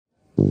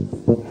To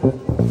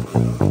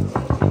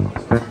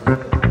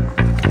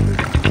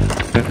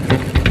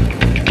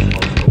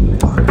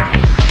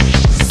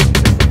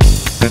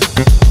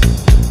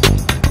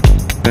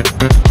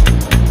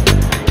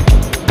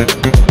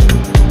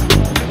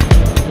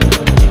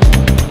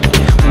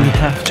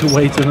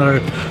wait another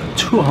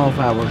 2.5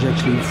 hours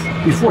actually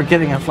before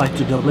getting a flight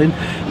to Dublin.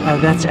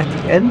 That's at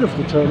the end of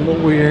the terminal.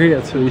 We're here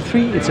at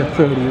 33, it's at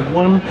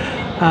 31.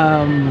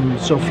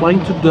 So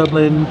flying to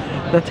Dublin,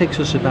 that takes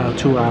us about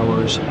 2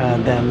 hours,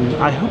 and then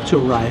I hope to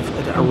arrive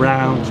at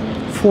around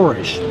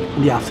 4ish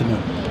in the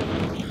afternoon.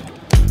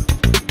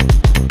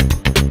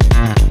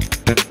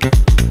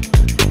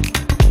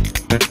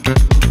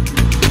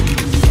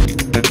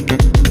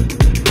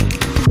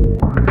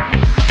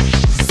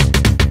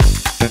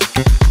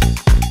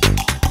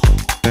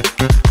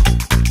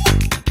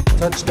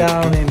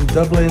 Touchdown in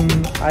Dublin,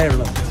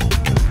 Ireland.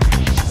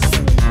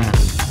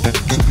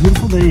 It's a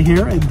beautiful day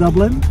here in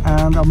Dublin,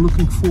 and I'm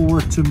looking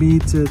forward to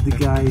meet the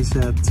guys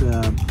at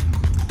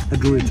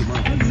Druid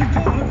tomorrow.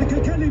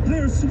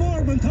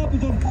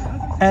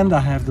 And I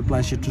have the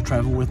pleasure to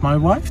travel with my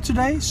wife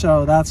today,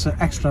 so that's an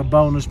extra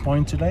bonus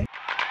point today.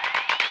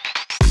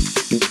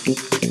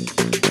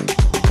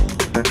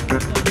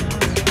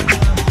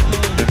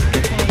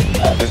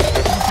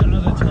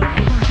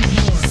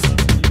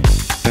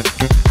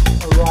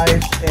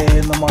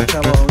 In the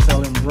Martello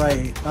Hotel in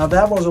Bray. Now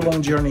that was a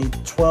long journey,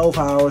 12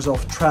 hours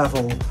of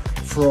travel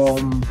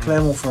from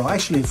Clermont-Ferrand,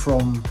 actually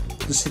from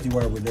the city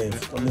where we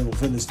live, a little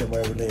village there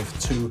where we live,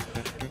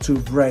 to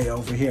Bray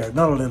over here,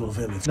 not a little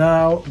village.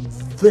 Now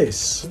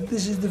this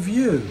is the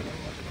view.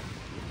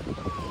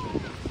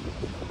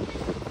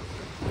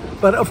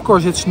 But of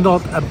course it's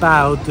not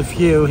about the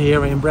view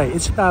here in Bray,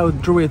 it's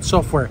about Druid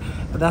Software.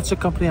 That's a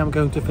company I'm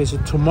going to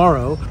visit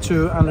tomorrow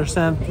to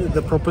understand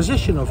the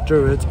proposition of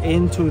Druid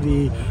into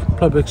the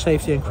public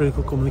safety and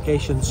critical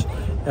communications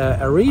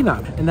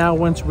arena. And now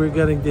once we're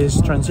getting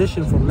this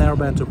transition from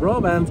narrowband to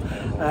broadband,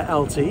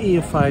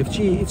 LTE and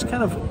 5G, it's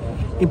kind of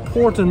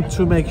important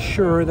to make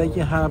sure that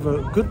you have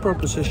a good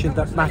proposition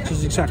that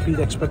matches exactly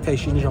the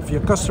expectations of your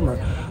customer.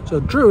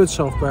 So Druid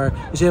Software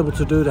is able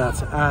to do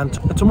that, and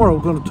tomorrow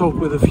we're going to talk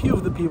with a few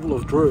of the people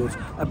of Druid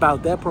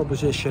about their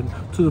proposition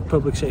to the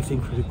public safety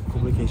and critical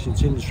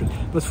communications industry.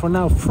 But for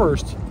now,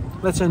 first,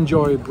 let's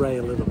enjoy Bray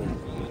a little bit.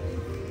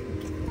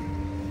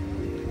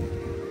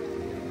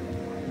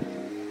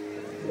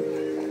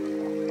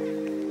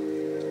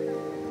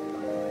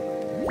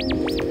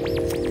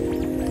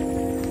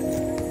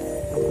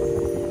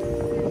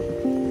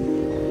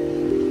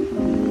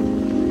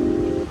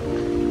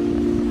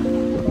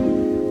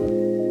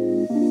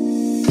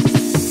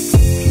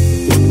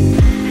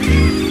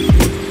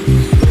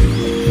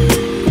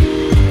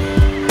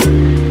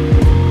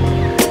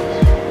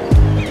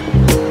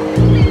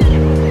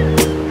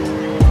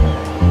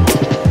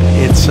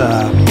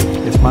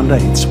 It's Monday,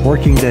 it's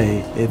working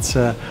day, it's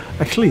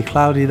actually a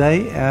cloudy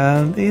day,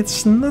 and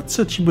it's not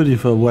such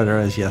beautiful weather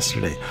as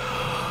yesterday.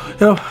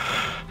 You know,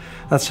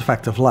 that's a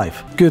fact of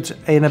life. Good,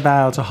 in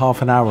about a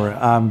half an hour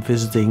I'm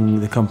visiting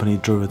the company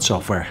Druid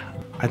Software.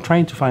 I'm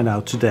trying to find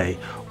out today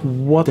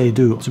what they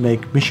do to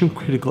make mission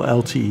critical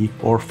LTE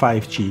or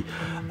 5G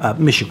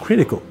mission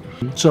critical.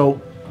 So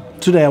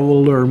today I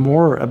will learn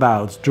more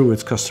about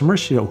Druid's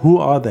customers. You know, who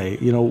are they?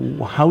 You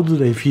know, how do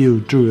they view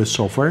Druid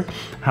software?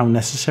 How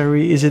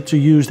necessary is it to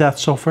use that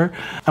software?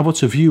 And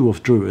what's the view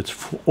of Druid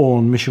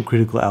on mission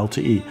critical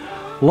LTE?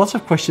 Lots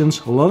of questions,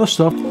 a lot of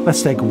stuff.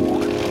 Let's take a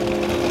walk.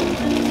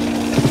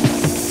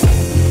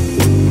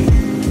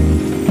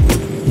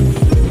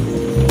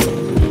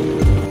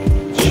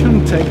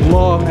 Shouldn't take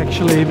long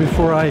actually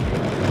before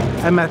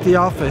I'm at the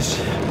office.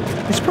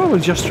 It's probably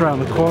just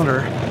around the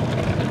corner.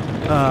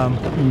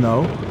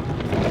 No.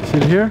 Is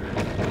it here?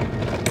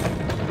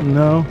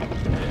 No.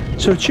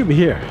 So it should be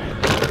here.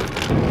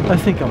 I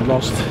think I'm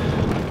lost.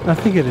 I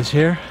think it is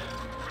here.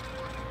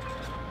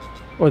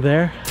 Or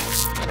there.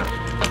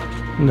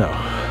 No.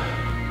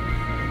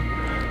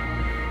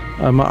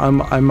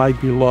 I might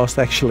be lost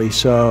actually,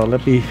 so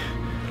let me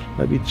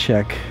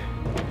check.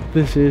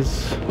 This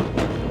is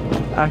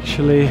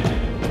actually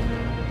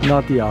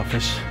not the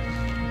office.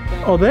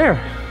 Oh, there.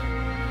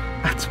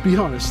 To be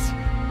honest,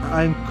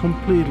 I'm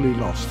completely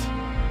lost.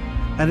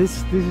 And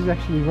this is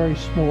actually a very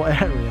small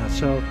area,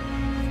 so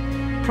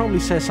probably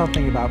says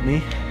something about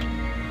me.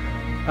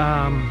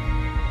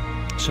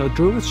 So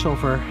Druid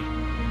Software,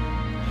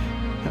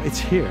 it's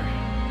here.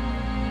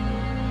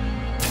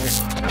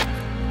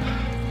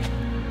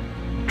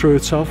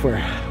 Druid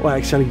Software, well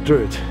actually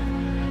Druid.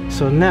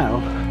 So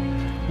now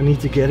I need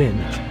to get in.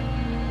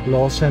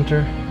 Law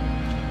Center,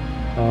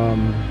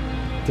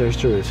 there's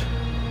Druid.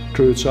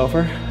 Druid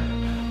Software,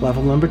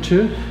 level number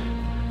 2.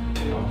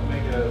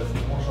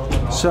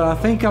 So I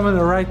think I'm in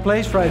the right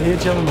place right here,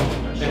 gentlemen.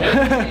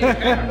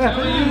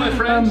 How are you, my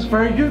friend?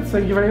 Very good,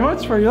 thank you very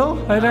much.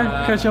 Rohill. Hi there,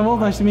 Kajamal,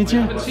 nice to meet you.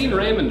 I haven't seen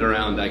Raymond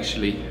around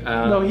actually.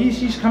 No,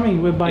 he's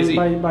coming with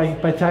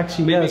by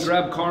taxi. Maybe yes.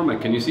 grab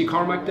Cormac. Can you see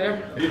Cormac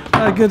there?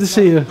 Good to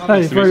see you.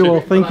 Hi, very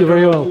well, thank you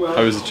very well.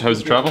 How's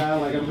the travel?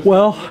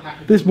 Well,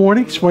 this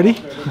morning, sweaty.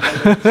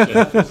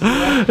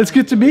 It's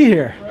good to be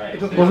here.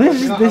 Well,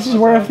 this is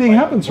where everything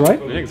happens, right?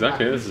 Yeah,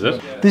 exactly, this is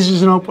it. This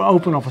is an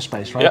open office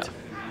space, right? Yeah.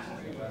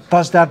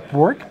 Does that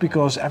work?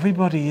 Because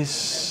everybody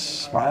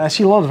is, well, I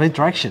see a lot of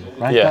interaction,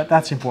 right? Yeah.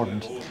 That's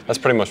important. That's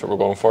pretty much what we're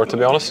going for, to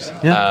be honest.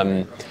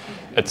 Yeah.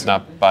 It's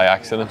not by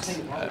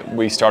accident.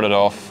 We started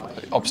off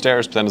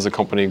upstairs, but then as the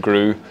company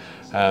grew,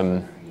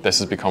 this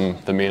has become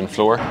the main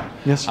floor.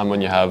 Yes. And when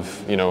you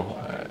have, you know,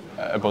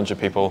 a bunch of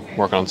people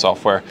working on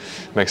software,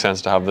 it makes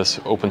sense to have this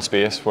open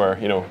space where,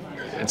 you know,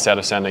 instead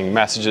of sending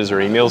messages or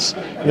emails,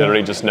 you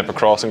literally just nip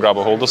across and grab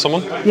a hold of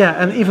someone.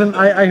 Yeah, and even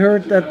I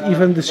heard that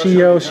even the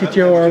CEO,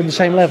 CTO are on the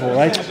same level,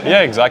 right?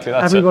 Yeah, exactly.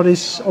 That's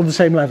Everybody's on the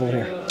same level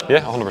here.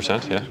 Yeah,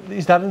 100%. Yeah.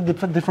 Is that a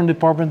different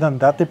department than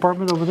that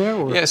department over there?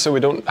 Or? Yeah, so we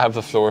don't have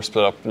the floor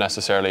split up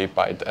necessarily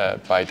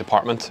by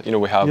department. You know,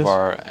 we have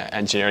our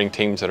engineering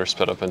teams that are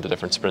split up into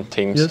different sprint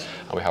teams,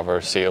 and we have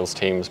our sales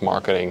teams,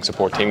 marketing,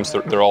 support teams.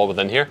 They're all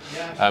within here.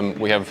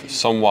 We have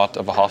somewhat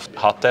of a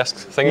hot desk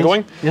thing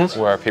going,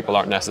 where people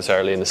aren't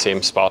necessarily in the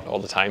same spot all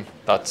the time.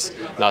 That's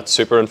not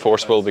super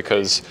enforceable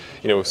because,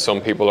 you know,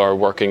 some people are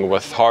working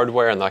with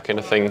hardware and that kind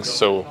of thing,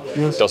 so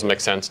it doesn't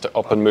make sense to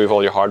up and move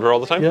all your hardware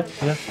all the time.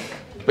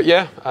 But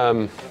yeah,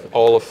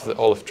 all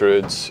of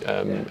Druid's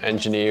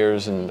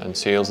engineers and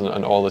sales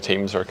and all the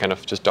teams are kind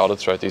of just dotted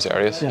throughout these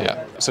areas.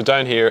 Yeah. So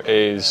down here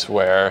is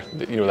where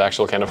the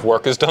actual kind of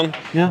work is done.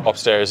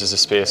 Upstairs is a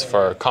space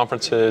for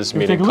conferences,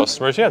 meeting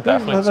customers. Yeah,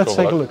 definitely. Let's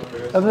take a look.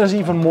 And there's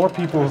even more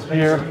people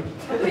here.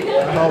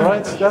 All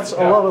right, that's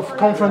a lot of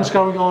conference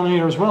going on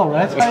here as well,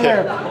 right? Hi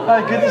there.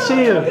 Hi, good to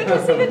see you.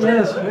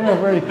 Yes, yeah,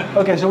 very.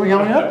 Okay, so we're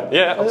going up?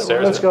 Yeah,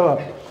 upstairs. Let's go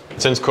up.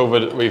 Since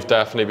COVID, we've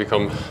definitely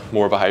become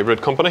more of a hybrid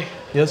company.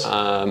 Yes.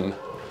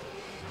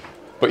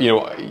 But you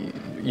know,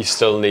 you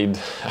still need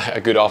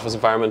a good office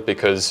environment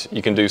because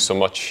you can do so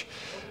much,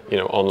 you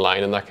know,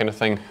 online and that kind of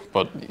thing.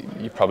 But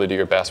you probably do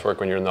your best work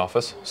when you're in the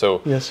office. So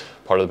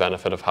part of the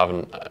benefit of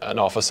having an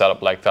office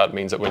setup like that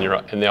means that when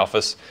you're in the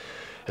office,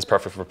 it's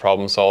perfect for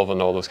problem solving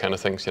and all those kind of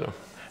things, you know.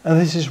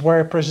 And this is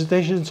where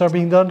presentations are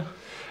being done?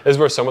 This is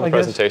where some of the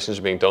presentations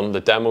are being done. The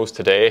demos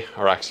today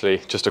are actually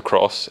just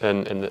across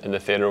in the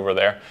theatre over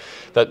there.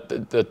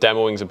 The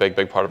demoing is a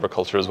big part of our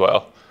culture as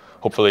well.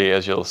 Hopefully,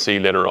 as you'll see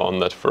later on,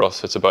 that for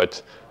us it's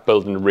about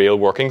building real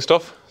working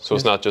stuff. So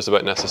it's not just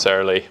about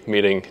necessarily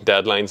meeting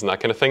deadlines and that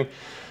kind of thing.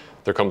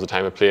 There comes a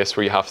time and place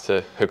where you have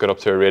to hook it up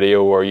to a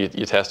radio or you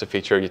test a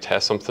feature, you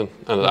test something,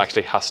 and it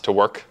actually has to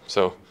work.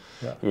 So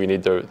we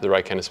need the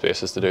right kind of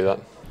spaces to do that.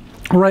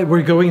 All right,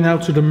 we're going now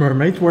to the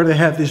Mermaid, where they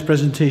have this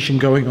presentation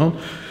going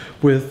on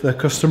with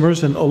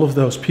customers and all of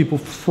those people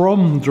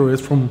from Druid,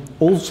 from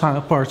all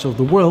parts of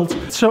the world.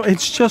 So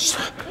it's just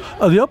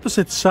on the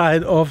opposite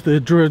side of the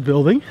Druid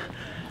building,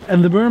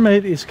 and the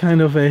Mermaid is kind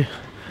of I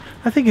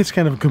think it's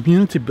kind of a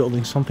community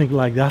building, something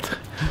like that.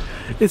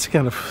 It's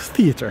kind of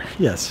theater,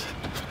 yes.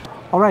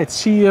 All right,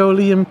 CEO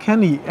Liam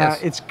Kenny,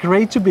 it's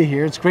great to be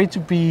here. It's great to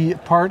be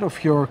part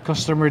of your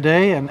customer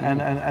day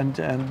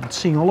and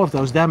seeing all of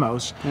those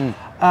demos.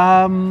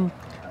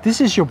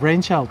 This is your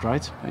brainchild,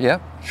 right? Yeah,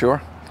 sure.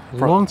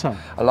 For a long time.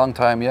 A long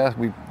time, yeah.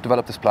 We've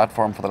developed this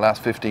platform for the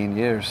last 15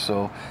 years.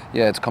 So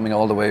yeah, it's coming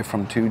all the way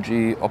from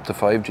 2G up to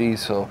 5G.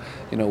 So,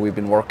 you know, we've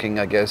been working,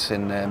 I guess,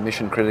 in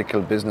mission critical,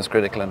 business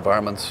critical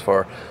environments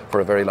for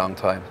a very long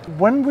time.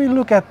 When we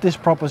look at this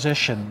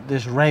proposition,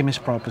 this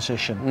Raemis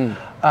proposition,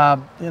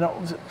 you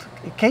know,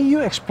 can you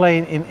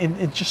explain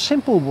in just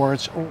simple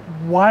words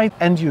why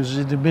end users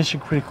in the mission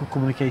critical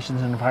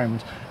communications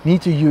environment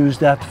need to use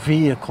that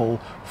vehicle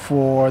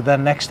for the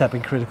next step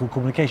in critical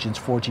communications,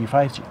 4G,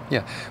 5G?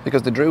 Yeah,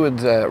 because the Druid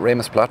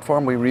Raemis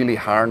platform, we really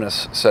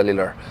harness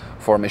cellular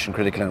for mission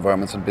critical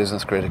environments and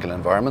business critical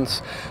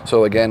environments.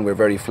 So again, we're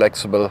very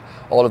flexible.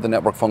 All of the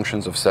network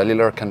functions of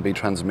cellular can be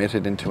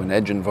transmitted into an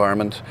edge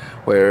environment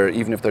where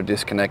even if they're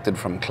disconnected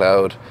from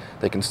cloud,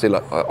 they can still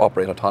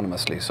operate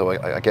autonomously. So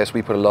I guess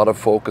we put a lot of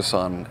focus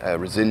on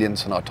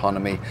resilience and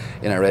autonomy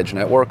in our edge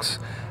networks.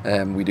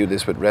 We do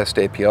this with REST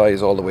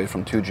APIs all the way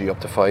from 2G up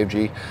to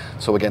 5G.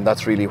 So again,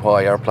 that's really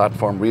why our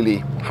platform really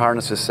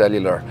harnesses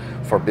cellular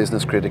for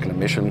business critical and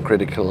mission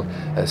critical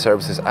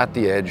services at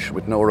the edge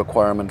with no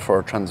requirement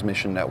for transmission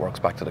networks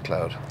back to the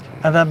cloud.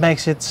 And that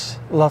makes it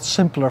a lot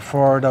simpler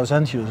for those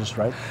end users,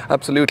 right?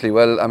 Absolutely.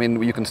 Well, I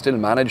mean, you can still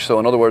manage. So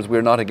in other words,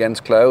 we're not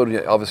against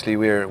cloud. Obviously,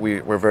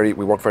 we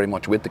work very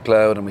much with the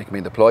cloud and we can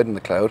be deployed in the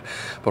cloud.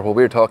 But what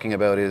we're talking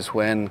about is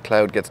when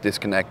cloud gets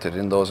disconnected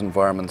in those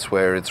environments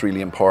where it's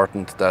really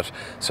important that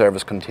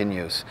service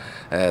continues.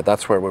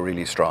 That's where we're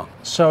really strong.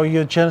 So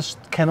you just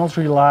cannot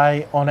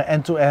rely on an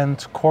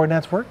end-to-end core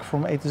network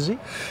from A to Z?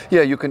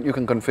 Yeah, you can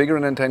configure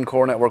an end-to-end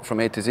core network from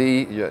A to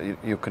Z.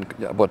 You can,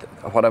 but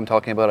what I'm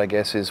talking about, I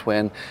guess, is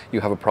when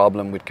you have a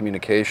problem with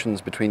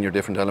communications between your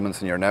different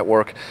elements in your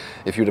network.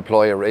 If you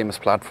deploy a Raemis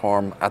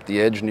platform at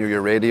the edge near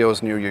your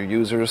radios, near your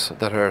users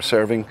that are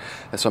serving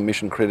some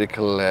mission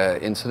critical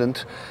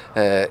incident,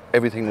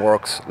 everything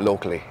works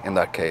locally in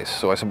that case.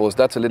 So I suppose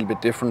that's a little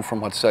bit different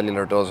from what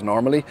cellular does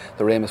normally.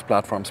 The Raemis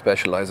platform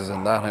specializes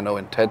in that. I know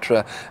in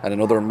TETRA and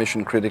in other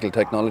mission critical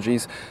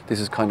technologies, this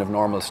is kind of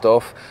normal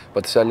stuff,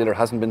 but cellular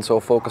hasn't been so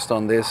focused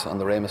on this, and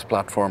the Raemis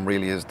platform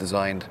really is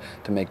designed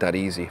to make that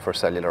easy for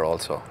cellular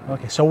also.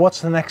 Okay, so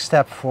what's the next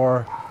step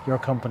for your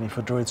company,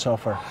 for Druid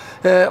Software?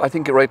 I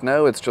think right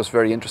now it's just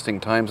very interesting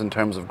times in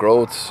terms of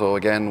growth. So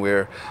again,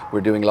 we're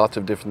doing lots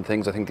of different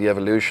things. I think the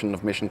evolution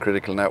of mission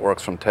critical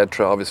networks from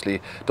TETRA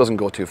obviously doesn't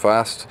go too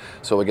fast.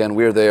 So again,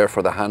 we're there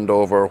for the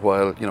handover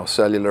while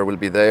cellular will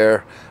be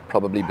there,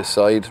 probably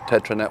beside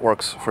TETRA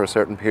networks for a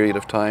certain period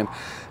of time.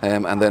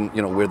 And then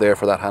we're there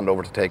for that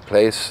handover to take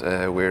place.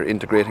 We're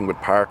integrating with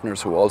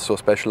partners who also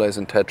specialize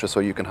in TETRA,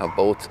 so you can have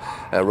both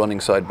running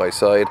side by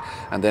side.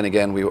 And then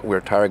again,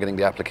 we're targeting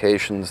the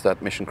applications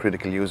that mission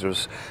critical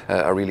users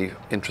are really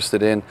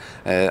interested in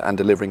and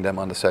delivering them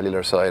on the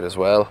cellular side as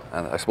well.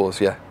 And I suppose,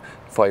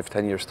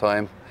 5-10 years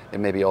time, it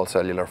may be all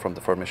cellular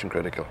for mission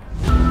critical.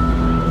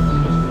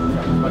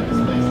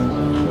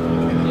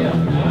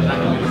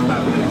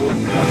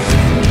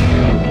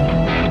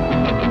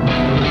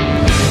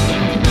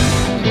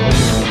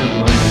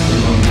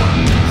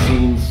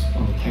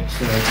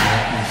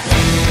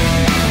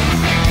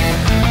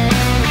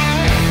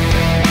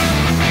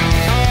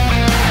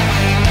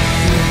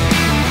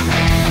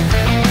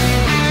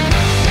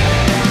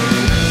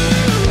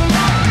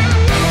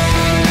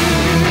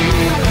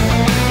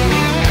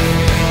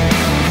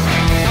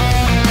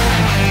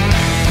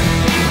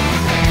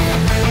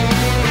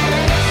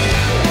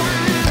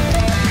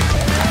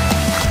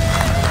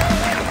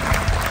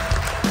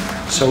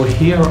 So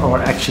here are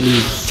actually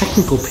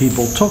technical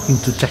people talking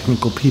to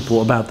technical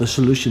people about the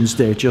solutions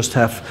they just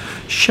have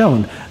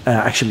shown,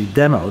 actually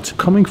demoed,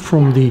 coming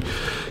from the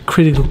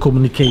critical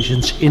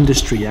communications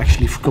industry,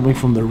 actually coming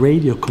from the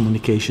radio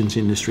communications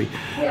industry.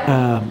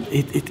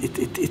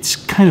 It's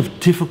kind of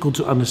difficult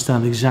to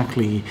understand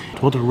exactly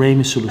what a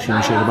Raemis solution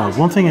is all about.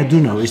 One thing I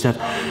do know is that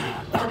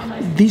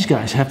these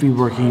guys have been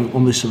working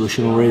on this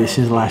solution already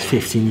since the last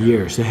 15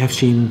 years. They have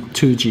seen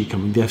 2G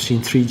coming, they have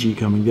seen 3G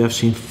coming, they have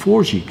seen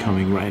 4G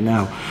coming right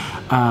now.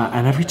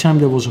 And every time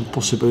there was a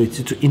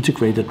possibility to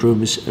integrate that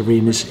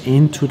Raemis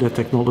into the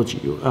technology,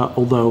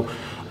 although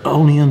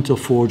only until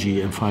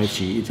 4G and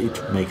 5G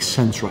it makes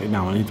sense right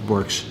now, and it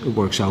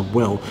works out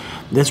well.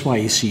 That's why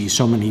you see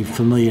so many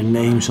familiar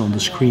names on the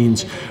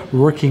screens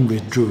working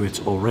with Druid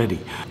already.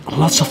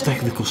 Lots of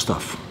technical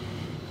stuff.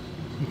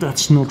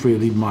 That's not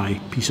really my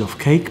piece of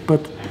cake,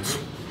 but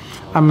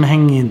I'm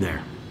hanging in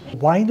there.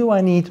 Why do I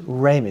need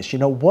Raemis?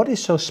 What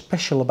is so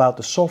special about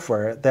the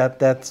software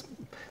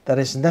that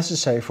is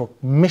necessary for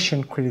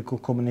mission critical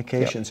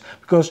communications?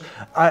 Yep. Because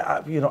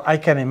I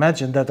can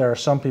imagine that there are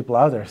some people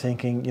out there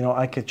thinking,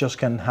 I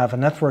can have a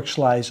network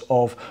slice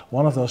of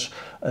one of those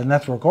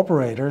network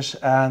operators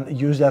and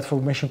use that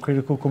for mission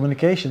critical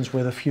communications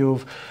with a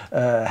few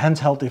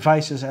handheld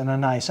devices and a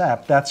nice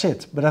app. That's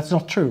it. But that's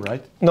not true,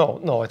 right?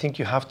 No. I think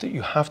you have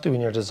to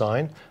in your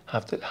design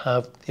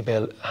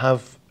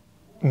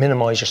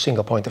minimize your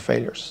single point of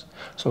failures.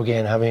 So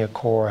again, having a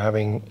core,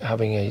 having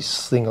a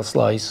single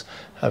slice,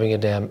 having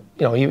a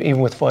even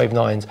with 5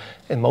 nines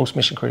in most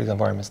mission critical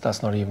environments,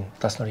 that's not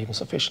even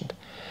sufficient.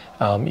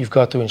 You've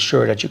got to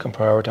ensure that you can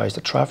prioritize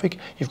the traffic.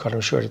 You've got to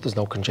ensure that there's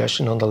no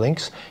congestion on the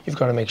links. You've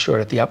got to make sure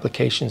that the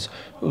applications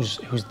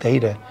whose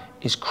data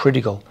is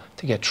critical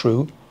to get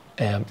through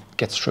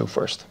gets through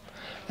first.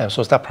 So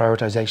it's that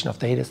prioritization of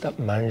data, it's that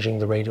managing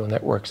the radio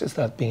networks, it's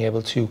that being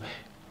able to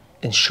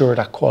ensure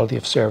that quality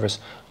of service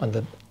on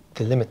the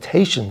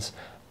limitations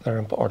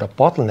or the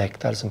bottleneck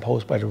that is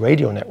imposed by the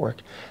radio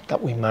network,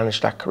 that we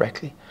manage that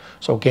correctly.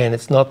 So again,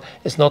 it's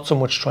not so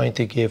much trying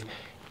to give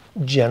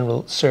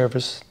general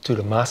service to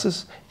the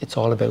masses. It's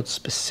all about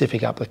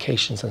specific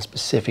applications and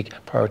specific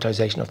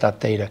prioritization of that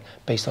data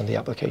based on the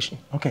application.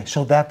 Okay,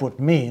 so that would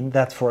mean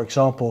that, for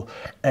example,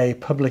 a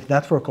public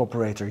network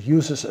operator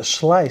uses a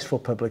slice for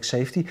public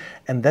safety,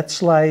 and that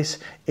slice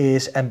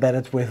is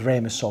embedded with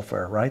Raemis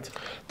software, right?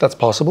 That's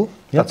possible.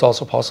 Yep. That's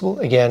also possible.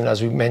 Again,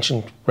 as we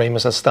mentioned,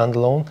 Raemis as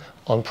standalone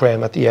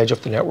on-prem at the edge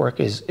of the network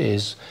is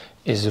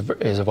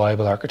a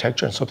viable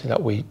architecture and something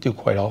that we do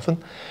quite often.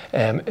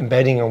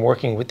 Embedding and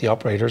working with the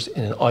operators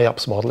in an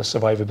IOPS model, a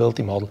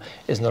survivability model,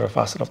 is another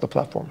facet of the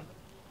platform.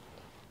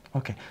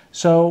 Okay,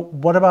 so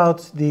what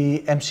about the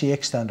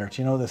MCX standard,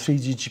 the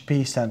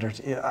 3GPP standard?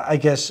 I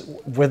guess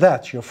with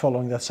that, you're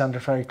following that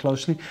standard very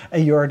closely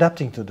and you're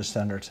adapting to the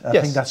standard. I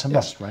think that's a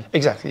must, right?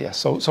 Exactly, yes.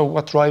 So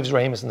what drives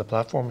Raemis in the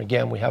platform,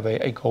 again, we have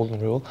a golden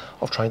rule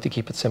of trying to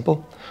keep it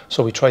simple.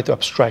 So we try to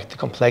abstract the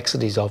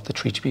complexities of the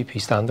 3GPP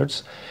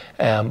standards,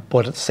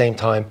 but at the same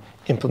time,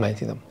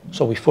 implementing them.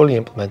 So we fully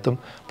implement them,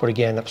 but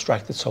again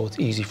abstracted so it's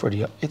easy for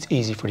the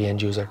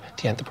end user,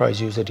 the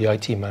enterprise user, the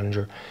IT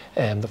manager,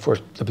 and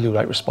the blue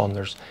light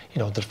responders,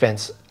 the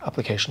defense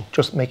application.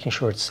 Just making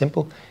sure it's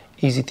simple,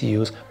 easy to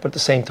use, but at the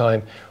same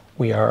time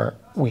we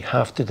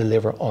have to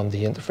deliver on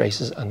the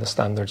interfaces and the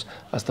standards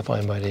as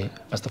defined by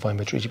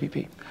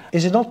 3GPP.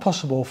 Is it not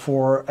possible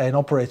for an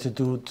operator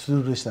to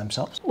do this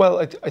themselves? Well,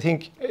 I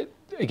think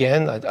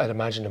again I'd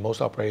imagine that most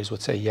operators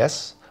would say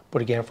yes.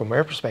 But again, from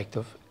our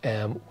perspective,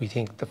 we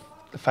think the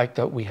fact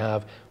that we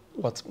have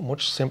what's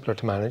much simpler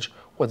to manage,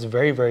 what's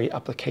very, very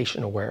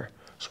application aware.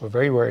 So we're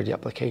very aware of the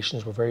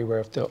applications, we're very aware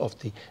of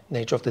the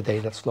nature of the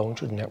data that's flowing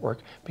through the network,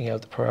 being able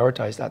to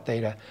prioritize that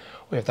data.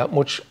 We have that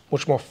much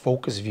more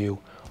focused view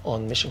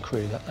on mission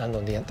critical and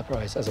on the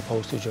enterprise, as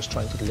opposed to just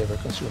trying to deliver a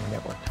consumer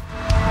network.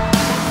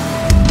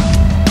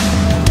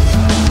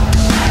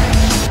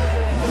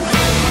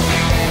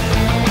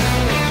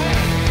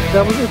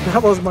 That was it.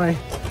 That was my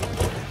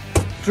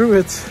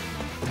Druid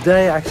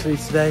day actually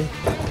today.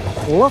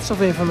 Lots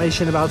of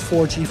information about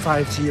 4G,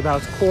 5G,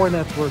 about core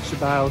networks,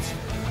 about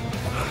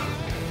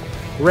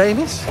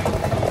Raemis,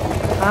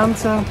 and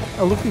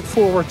I'm looking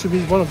forward to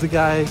meet one of the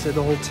guys and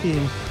the whole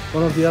team,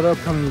 one of the other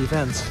upcoming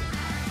events.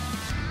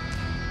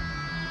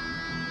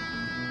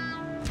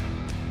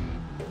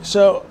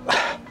 So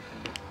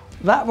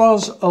that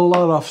was a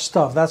lot of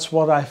stuff. That's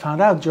what I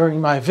found out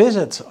during my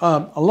visit.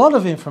 A lot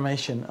of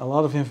information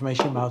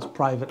about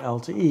private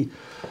LTE.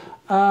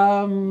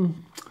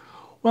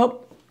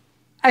 Well,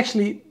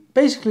 actually,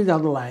 basically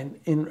down the line,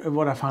 in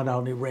what I found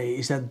out in Ray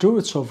is that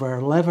Druid Software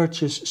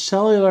leverages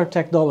cellular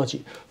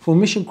technology for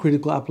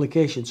mission-critical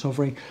applications,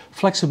 offering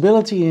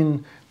flexibility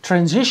in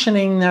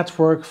transitioning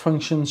network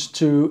functions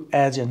to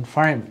edge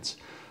environments.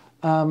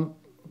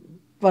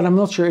 But I'm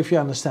not sure if you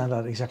understand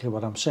that exactly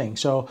what I'm saying.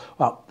 So,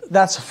 well,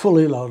 that's a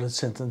fully loaded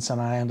sentence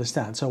and I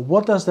understand. So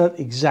what does that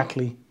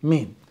exactly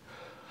mean?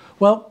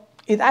 Well,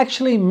 it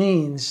actually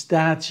means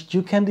that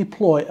you can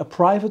deploy a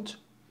private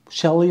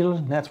cellular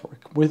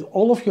network with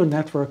all of your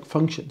network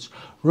functions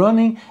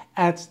running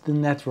at the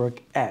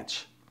network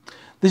edge.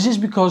 This is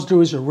because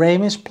Druid's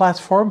Raemis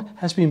platform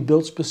has been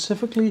built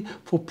specifically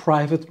for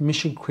private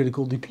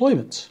mission-critical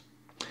deployments.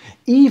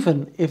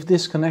 Even if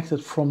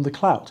disconnected from the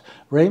cloud,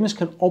 Raemis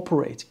can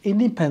operate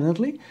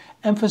independently,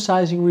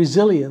 emphasizing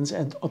resilience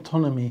and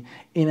autonomy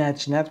in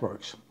edge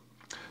networks.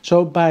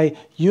 So by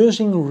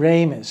using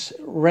Raemis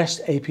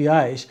REST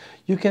APIs,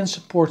 you can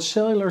support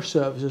cellular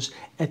services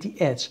at the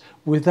edge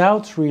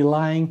without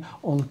relying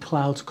on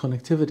cloud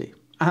connectivity.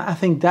 I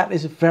think that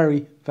is a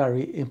very,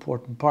 very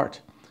important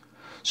part.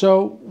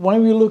 So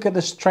when we look at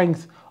the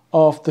strength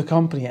of the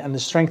company and the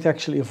strength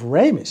actually of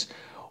Raemis,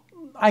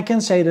 I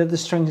can say that the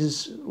strength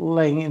is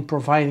laying in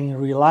providing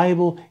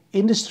reliable,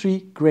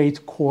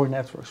 industry-grade core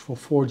networks for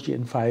 4G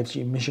and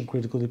 5G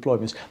mission-critical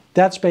deployments.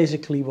 That's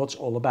basically what's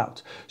all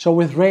about. So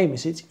with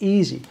Raemis, it's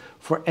easy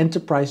for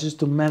enterprises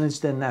to manage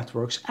their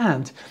networks,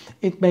 and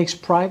it makes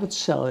private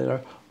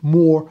cellular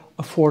more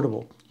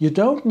affordable. You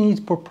don't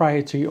need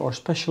proprietary or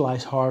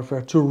specialized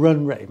hardware to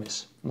run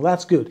Raemis. Well,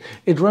 that's good.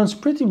 It runs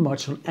pretty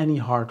much on any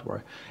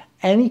hardware.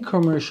 Any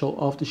commercial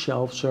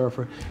off-the-shelf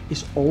server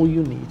is all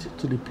you need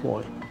to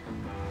deploy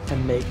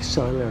and make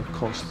cellular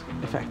cost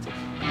effective.